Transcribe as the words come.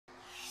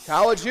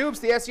College hoops,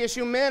 the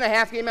SDSU men, a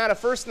half game out of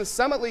first in the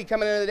Summit League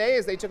coming into the day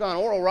as they took on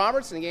Oral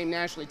Roberts in a game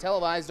nationally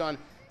televised on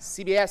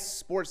CBS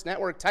Sports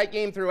Network. Tight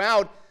game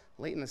throughout.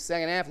 Late in the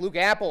second half, Luke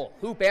Apple,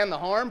 hoop and the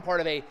harm, part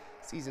of a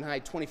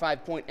season-high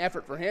 25-point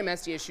effort for him.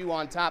 SDSU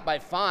on top by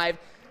 5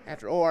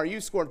 after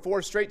ORU scored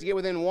 4 straight to get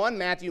within 1.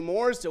 Matthew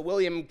Moores to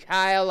William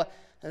Kyle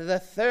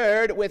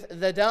III with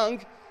the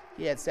dunk.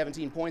 He had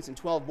 17 points and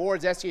 12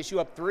 boards. SDSU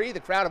up 3. The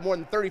crowd of more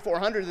than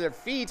 3,400 to their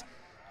feet.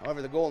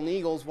 However, the Golden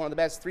Eagles, one of the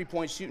best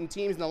three-point shooting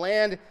teams in the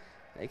land,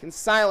 they can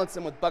silence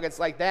them with buckets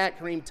like that.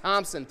 Kareem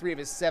Thompson, 3 of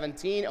his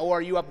 17.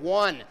 ORU up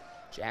 1.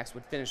 Jacks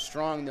would finish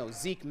strong, though.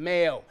 Zeke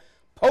Mayo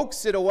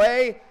pokes it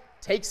away,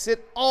 takes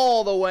it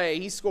all the way.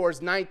 He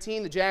scores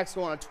 19. The Jacks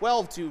go on a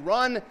 12-2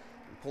 run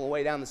and pull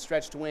away down the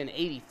stretch to win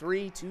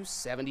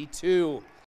 83-72.